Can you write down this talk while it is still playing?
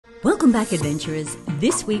Welcome back, adventurers.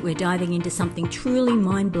 This week we're diving into something truly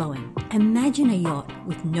mind-blowing. Imagine a yacht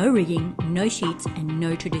with no rigging, no sheets and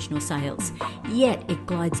no traditional sails, yet it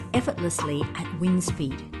glides effortlessly at wind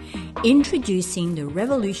speed. Introducing the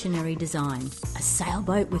revolutionary design, a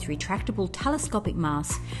sailboat with retractable telescopic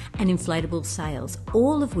masts and inflatable sails,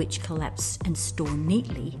 all of which collapse and store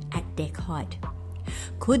neatly at deck height.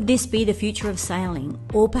 Could this be the future of sailing,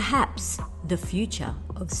 or perhaps the future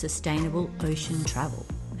of sustainable ocean travel?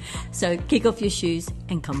 So kick off your shoes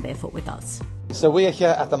and come barefoot with us. So we are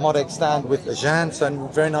here at the ModX stand with Jeanne, so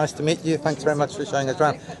very nice to meet you. Thanks very much for showing us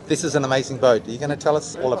around. This is an amazing boat. Are you going to tell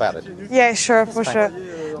us all about it? Yeah, sure, for sure.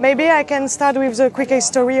 Maybe I can start with the quick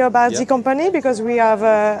story about the company, because we have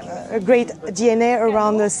a great DNA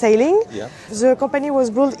around the sailing. The company was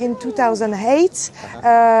built in 2008,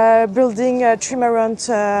 building a trimaran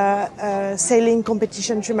sailing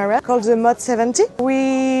competition trimaran called the Mod 70.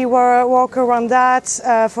 We work around that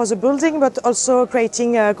for the building, but also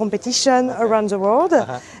creating a competition around the world.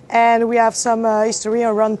 And we have some history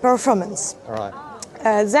around performance. All right.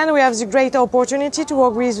 Then we have the great opportunity to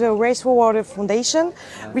work with the Race for Water Foundation,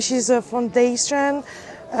 which is a foundation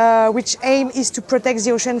which aim is to protect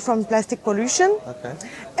the ocean from plastic pollution.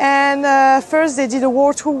 And first they did a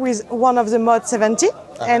world tour with one of the Mod 70,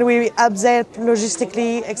 and we helped them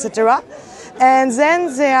logistically, etc. And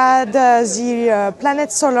then they had the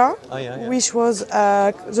Planet Solar, which was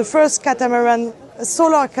the first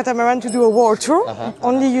solar catamaran to do a world tour,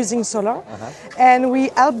 only using solar. And we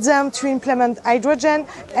helped them to implement hydrogen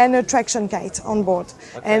and a traction kite on board.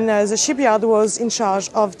 And the shipyard was in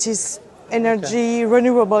charge of this energy,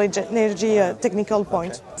 renewable energy technical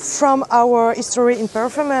point. From our history in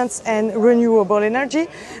performance and renewable energy,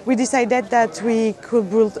 we decided that we could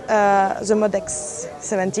build the ModX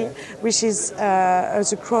 70, which is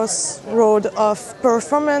the crossroad of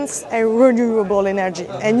performance and renewable energy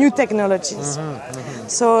and new technologies.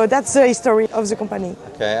 So that's the history of the company.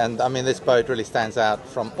 Okay, and I mean this boat really stands out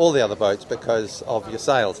from all the other boats because of your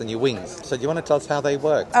sails and your wings. So do you want to tell us how they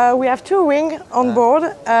work? We have two wings on board.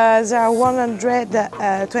 They are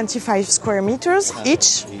 125 square meters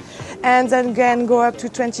each, and then can go up to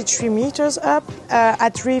 23 meters up,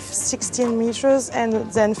 at reef 16 meters,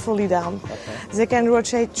 and then fully down. They can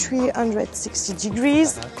rotate 360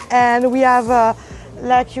 degrees, and we have,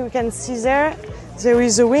 like you can see there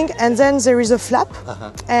is a wing, and then there is a flap,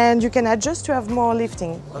 and you can adjust to have more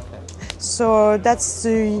lifting. So that's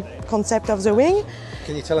the concept of the wing.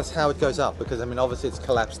 Can you tell us how it goes up? Because I mean, obviously it's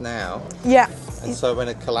collapsed now. Yeah. And so when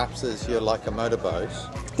it collapses, you're like a motorboat.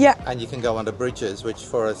 Yeah. And you can go under bridges, which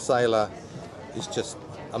for a sailor is just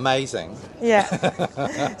amazing. Yeah.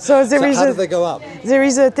 So how do they go up? There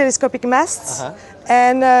is a telescopic mast,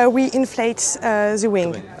 and we inflate the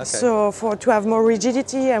wing. So to have more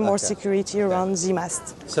rigidity and more security around the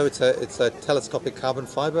mast. So it's a telescopic carbon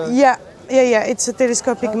fibre? Yeah. It's a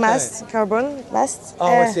telescopic mast, carbon mast. Oh,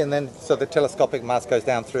 I see. And then, so the telescopic mast goes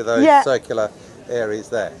down through those circular areas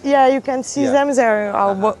there. Yeah, you can see them. They are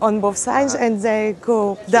on both sides, and they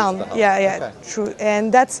go down. True.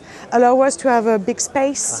 And that allows us to have a big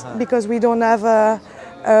space because we don't have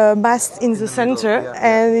a mast in the center,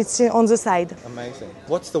 and it's on the side. Amazing.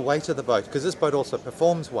 What's the weight of the boat? Because this boat also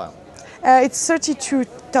performs well. It's 32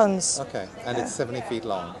 tons. Okay, and it's 70 feet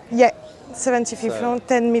long. Yeah. 70 feet long,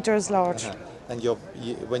 10 meters large. And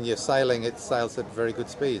when you're sailing, it sails at very good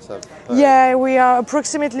speed. So yeah, we are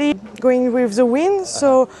approximately going with the wind.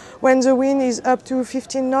 So when the wind is up to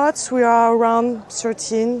 15 knots, we are around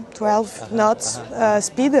 13, 12 knots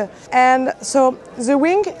speed. And so the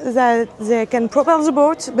wing, they can propel the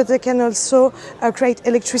boat, but they can also create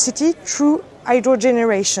electricity through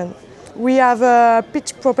hydrogenation. We have a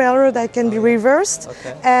pitch propeller that can be reversed,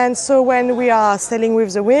 and so when we are sailing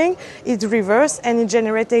with the wing, it's reversed and it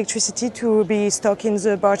generates electricity to be stored in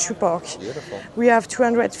the battery park. Beautiful. We have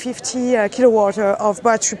 250 kilowatt of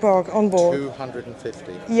battery park on board.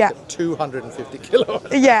 250? Yeah. 250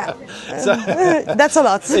 kilowatts? Yeah. That's a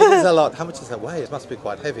lot. It is a lot. How much does that weigh? It must be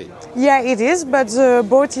quite heavy. Yeah, it is, but the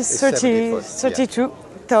boat is 32.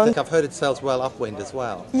 I think I've heard it sails well upwind as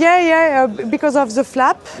well. Because of the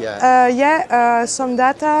flap. Some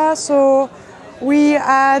data. So we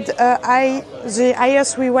had the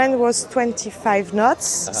highest we went was 25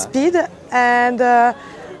 knots speed, and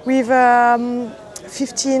with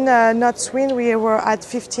 15 knots wind, we were at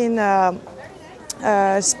 15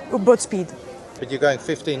 boat speed. But you're going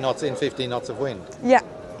 15 knots in 15 knots of wind? Yeah,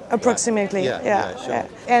 approximately. Sure.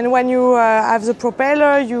 And when you have the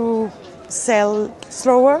propeller, you sail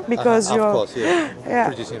slower because you're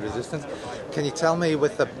producing resistance. Can you tell me,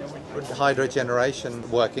 with the hydrogenation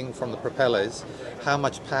working from the propellers, how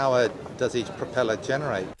much power does each propeller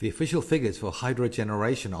generate? The official figures for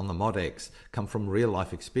hydrogeneration on the ModX come from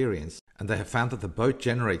real-life experience, and they have found that the boat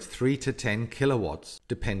generates 3 to 10 kilowatts,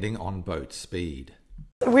 depending on boat speed.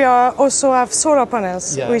 We also have solar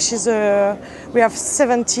panels, which is we have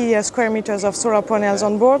 70 square meters of solar panels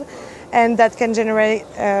on board, and that can generate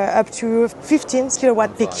up to 15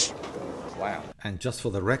 kilowatt peak. Wow. And just for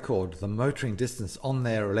the record, the motoring distance on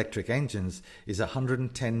their electric engines is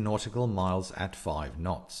 110 nautical miles at 5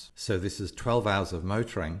 knots. So this is 12 hours of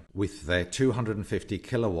motoring with their 250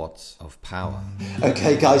 kilowatts of power.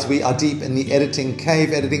 Okay guys, we are deep in the editing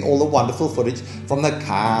cave, editing all the wonderful footage from the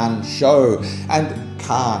Cannes show. And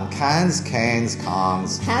Cannes.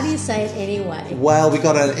 How do you say it anyway? Well, we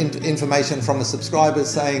got information from a subscriber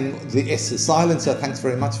saying the S is silent, so thanks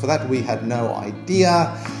very much for that. We had no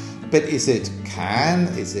idea. But is it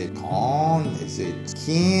Cannes? Is it Cannes? Is it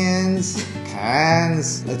Cannes?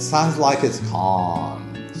 Cannes? It sounds like it's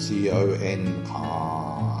Cannes. C-O-N,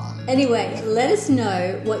 Cannes. Anyway, let us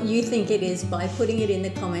know what you think it is by putting it in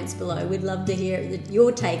the comments below. We'd love to hear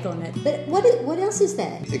your take on it. But what else is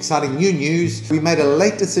there? Exciting new news. We made a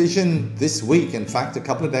late decision this week, in fact, a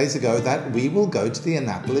couple of days ago, that we will go to the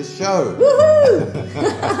Annapolis show.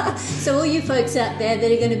 Woohoo! So all you folks out there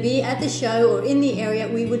that are going to be at the show or in the area,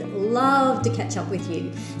 we would love to catch up with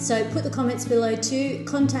you. So put the comments below too,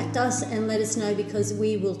 contact us and let us know, because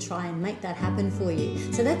we will try and make that happen for you.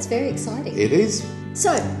 So that's very exciting. It is.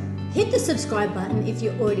 So hit the subscribe button if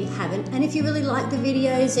you already haven't, and if you really like the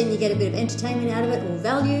videos and you get a bit of entertainment out of it or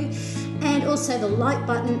value, and also the like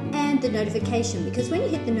button and the notification, because when you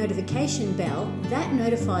hit the notification bell, that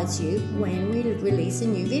notifies you when we release a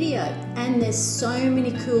new video. And there's so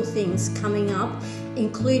many cool things coming up,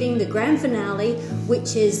 including the grand finale,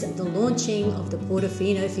 which is the launching of the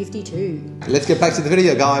Portofino 52. Let's get back to the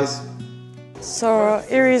video, guys. So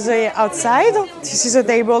here is outside. This is a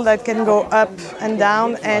table that can go up and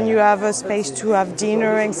down, and you have a space to have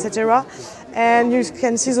dinner, etc. And you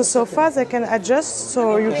can see the sofa that can adjust,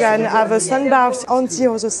 so you can have a sun bath on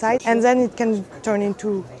the other side, and then it can turn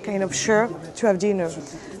into kind of chair to have dinner.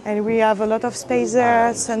 And we have a lot of space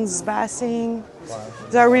there, sun's bathing.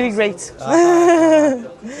 They're really great.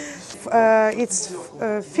 It's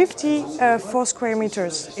 54 square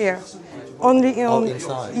meters here. Only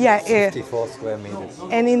inside? Yeah, here. 54 square meters.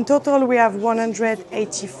 And in total we have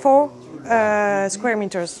 184 square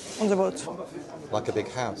meters on the boat. Like a big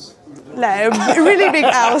house. Like a really big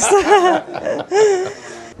house.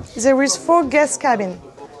 There is 4 guest cabins.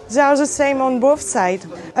 They are the same on both sides.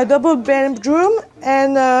 A double bedroom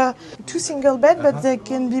and 2 single beds, but they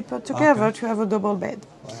can be put together to have a double bed.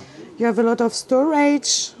 You have a lot of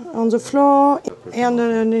storage on the floor and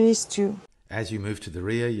underneath too. As you move to the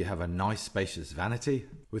rear, you have a nice spacious vanity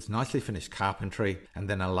with nicely finished carpentry, and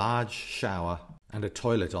then a large shower and a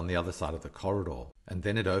toilet on the other side of the corridor. And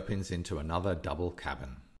then it opens into another double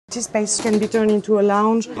cabin. This space can be turned into a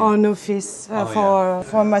lounge or an office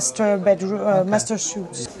for master bedroom, master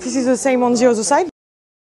suites. This is the same on the other side.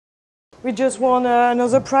 We just won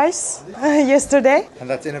another prize yesterday. And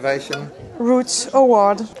that's Innovation Route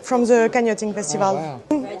Award from the Cannes Yachting Festival. Oh, wow.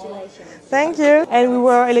 Congratulations. Thank you. And we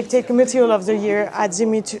were elected Multi-Hull of the Year at the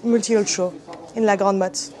Multi-Hull show in La Grande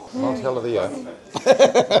Motte. Multi-Hull of the Year.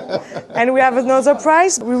 And we have another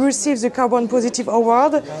prize. We received the Carbon Positive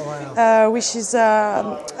Award, which is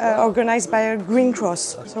organized by a Green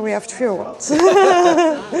Cross. So we have 3 awards.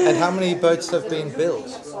 And how many boats have been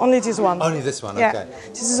built? Only this one. Only this one, Yeah. okay.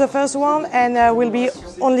 This is the first one, and will be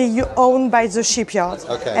only owned by the shipyard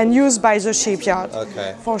and used by the shipyard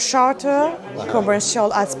for charter,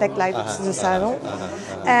 commercial aspect like the salon.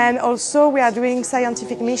 And also we are doing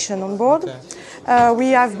scientific mission on board. We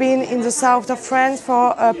have been in the south of France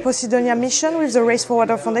for a Poseidonia mission with the Race for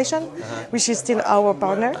Water Foundation, which is still our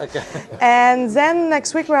partner. And then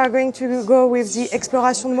next week we are going to go with the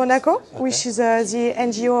Exploration Monaco, which is the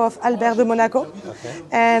NGO of Albert de Monaco.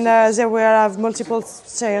 And they will have multiple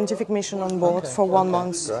scientific missions on board for 1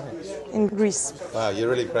 month in Greece. Wow, you're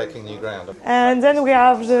really breaking new ground. And then we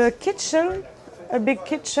have the kitchen, a big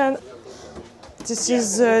kitchen. This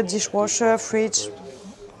is a dishwasher, fridge.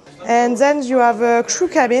 And then you have a crew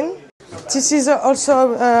cabin. This is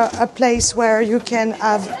also a place where you can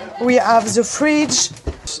have, we have the fridge,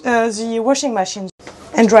 the washing machine,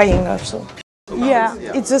 and drying also. Yeah,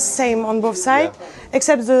 it's the same on both sides,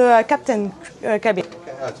 except the captain cabin.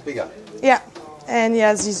 It's bigger. Yeah, and he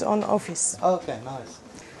has his own office. Okay, nice.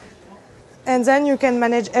 And then you can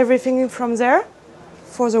manage everything from there,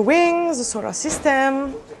 for the wings, the solar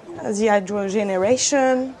system, the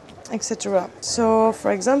hydrogenation, etc. So,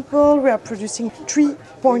 for example, we are producing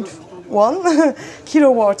 3.5 1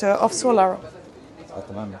 kilowatt of solar. At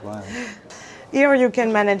the moment, wow. Here you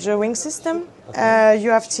can manage the wing system.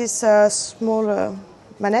 You have this small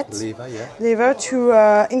manette lever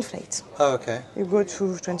to inflate. Oh, okay. You go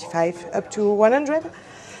to 25 up to 100.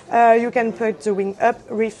 You can put the wing up,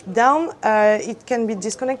 reef down. It can be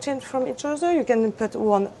disconnected from each other. You can put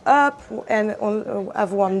one up and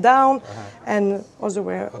have one down, and other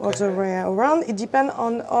way around. It depends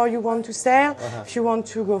on how you want to sail. If you want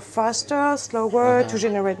to go faster, slower, to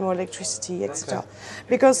generate more electricity, etc. Okay.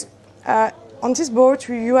 Because on this boat,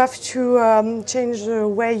 you have to change the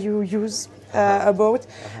way you use a boat.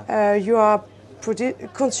 You are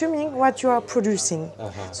consuming what you are producing.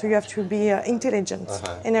 So you have to be intelligent,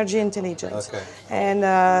 energy intelligent. Okay.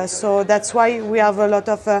 And so that's why we have a lot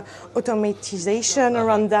of automatization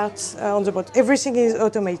around that on the boat. Everything is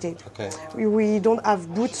automated. Okay. We don't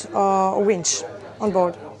have boot or winch on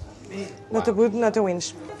board. Not a boot, not a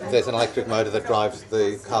winch. There's an electric motor that drives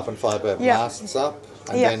the carbon fibre masts up,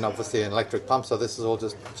 and then obviously an electric pump, so this is all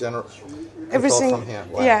just Everything from here.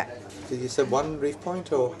 Wow. Yeah. Did you say one reef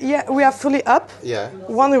point or? Yeah, we are fully up,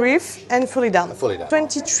 one reef, and fully down. Fully down.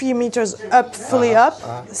 23 meters up, fully up,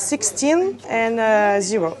 16 and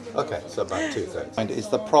 0. Okay, so about 2/3. And is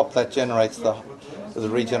the prop that generates the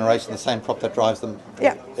regeneration the same prop that drives them?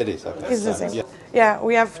 Yeah. It is, okay. It's the same. Yeah. Yeah,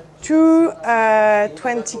 we have two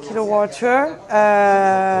 20 kilowatt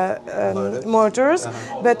motors,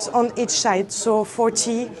 but on each side, so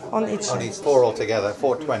 40 on each side. On these 4 altogether,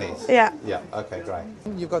 4 20s? Yeah. Yeah, okay, great.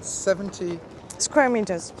 You've got 70 square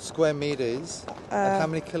meters. square meters. And how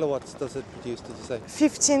many kilowatts does it produce, did you say?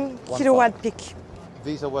 15 kilowatt peak.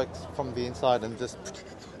 These are worked from the inside and just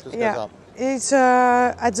goes up? It's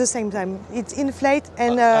at the same time. It inflate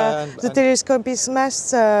and the telescopic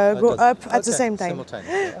masts go up at the same time.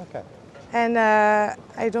 Simultaneously, okay. And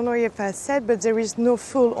I don't know if I said, but there is no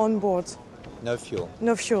fuel on board. No fuel?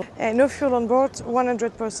 No fuel. No fuel on board,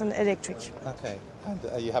 100% electric. Okay.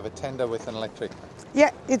 And you have a tender with an electric?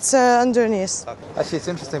 Yeah, it's underneath. Okay. Actually, it's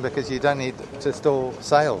interesting because you don't need to store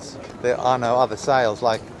sails. There are no other sails.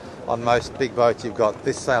 Like on most big boats, you've got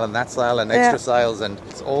this sail and that sail and extra sails, and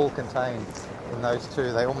it's all contained in those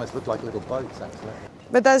two. They almost look like little boats, actually.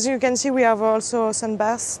 But as you can see, we have also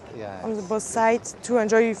sandbags on the both sides to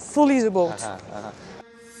enjoy fully the boat.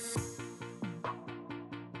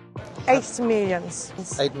 8 million.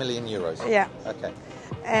 8 million euros? Yeah. Okay.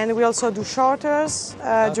 And we also do charters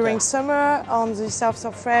during summer on the south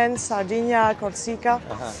of France, Sardinia, Corsica.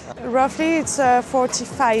 Roughly it's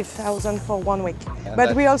 45,000 for 1 week.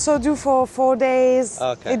 But we also do for 4 days.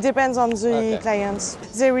 Okay. It depends on the clients.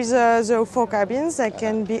 There is the 4 cabins that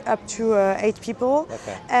can be up to 8 people.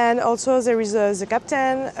 And also there is the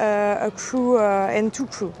captain, a crew and 2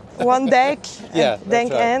 crew. One deck,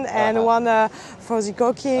 end, and one for the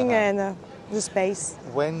cooking and the space.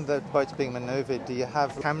 When the boat's being manoeuvred, do you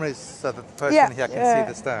have cameras so that the person here can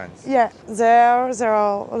see the stones? Yeah, there are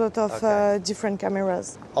a lot of different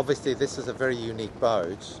cameras. Obviously, this is a very unique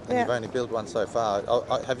boat, and you've only built one so far.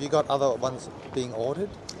 Have you got other ones being ordered?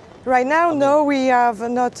 Right now, no, we have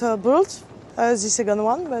not built the second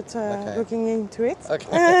one, but looking into it.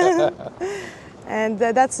 Okay. And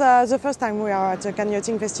that's the first time we are at the Cannes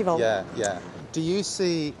Yachting Festival. Yeah, yeah. Do you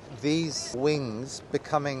see these wings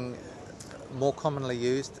becoming more commonly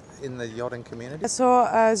used in the yachting community? So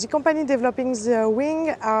the company developing the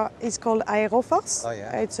wing is called Aeroforce. Oh,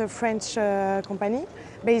 yeah. It's a French company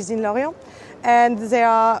based in Lorient. And they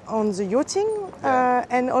are on the yachting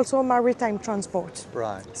and also maritime transport.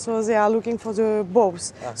 Right. So they are looking for the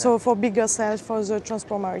boats. So for bigger sails for the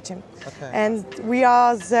transport maritime. And we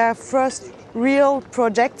are their first real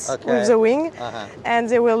project with the wing. And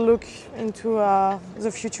they will look into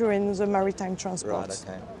the future in the maritime transport. Right,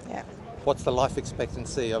 okay. Yeah. What's the life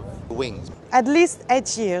expectancy of wings? At least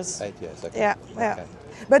 8 years. 8 years, okay. Yeah, yeah.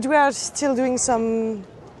 But we are still doing some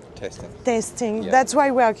testing. Yeah. That's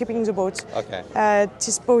why we are keeping the boat. Okay.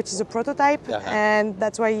 This boat is a prototype, and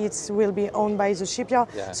that's why it will be owned by the shipyard.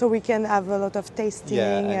 So we can have a lot of testing,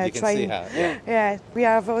 and you trying. can see how. Yeah, we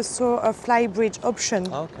have also a fly bridge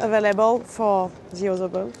option available for the other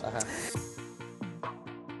boat.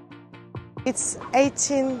 It's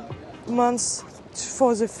 18 months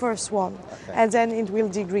for the first one, and then it will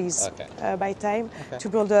decrease by time to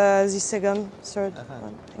build the second, third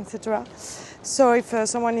one, etc. So if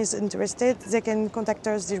someone is interested, they can contact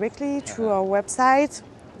us directly through our website.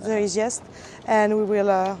 There is and we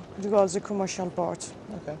will do all the commercial part.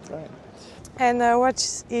 Okay, great. And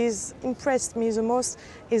what is impressed me the most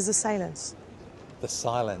is the silence. The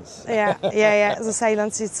silence. Yeah. The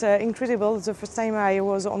silence. It's incredible. The first time I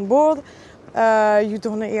was on board, You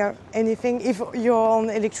don't hear anything if you're on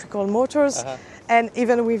electrical motors. And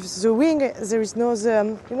even with the wing, there is no,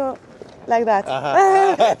 like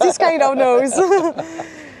that. This kind of noise.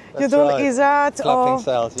 You don't hear that. Flapping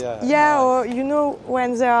sails, yeah. Yeah, nice. or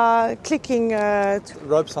when they are clicking.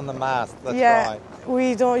 Ropes on the mast, that's yeah, right.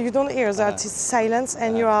 you don't hear that. It's silence,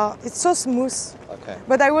 and it's so smooth. Okay.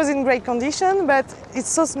 But I was in great condition, but it's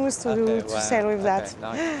so smooth to sail with that.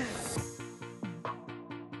 Nice.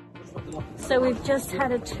 So we've just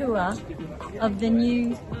had a tour of the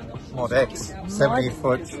new ModX,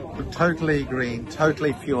 70-foot, totally green,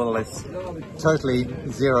 totally fuelless, totally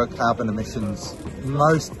zero carbon emissions,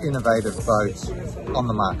 most innovative boat on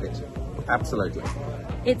the market. Absolutely.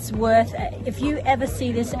 It's worth it. If you ever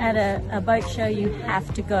see this at a boat show, you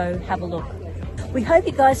have to go have a look. We hope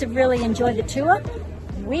you guys have really enjoyed the tour.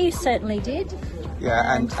 We certainly did.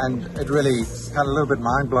 Yeah, and it really is kind of a little bit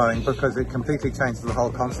mind-blowing because it completely changes the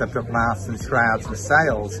whole concept of masts and shrouds and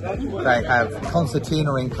sails. They have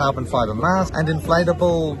concertina in carbon fibre masts and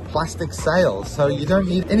inflatable plastic sails, so you don't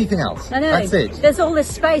need anything else. I know. That's it. There's all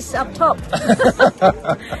this space up top.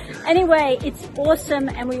 Anyway, it's awesome,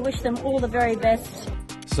 and we wish them all the very best.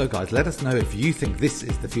 So guys, let us know if you think this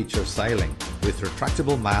is the future of sailing, with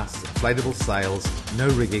retractable masts, inflatable sails, no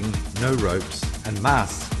rigging, no ropes, and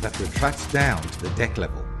masts that retract down to the deck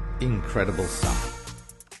level. Incredible stuff.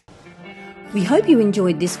 We hope you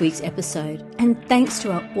enjoyed this week's episode, and thanks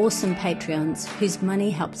to our awesome Patreons whose money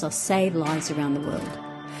helps us save lives around the world.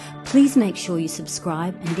 Please make sure you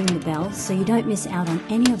subscribe and ding the bell so you don't miss out on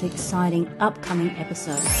any of the exciting upcoming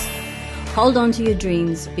episodes. Hold on to your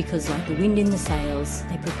dreams because like the wind in the sails,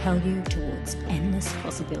 they propel you towards endless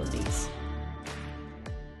possibilities.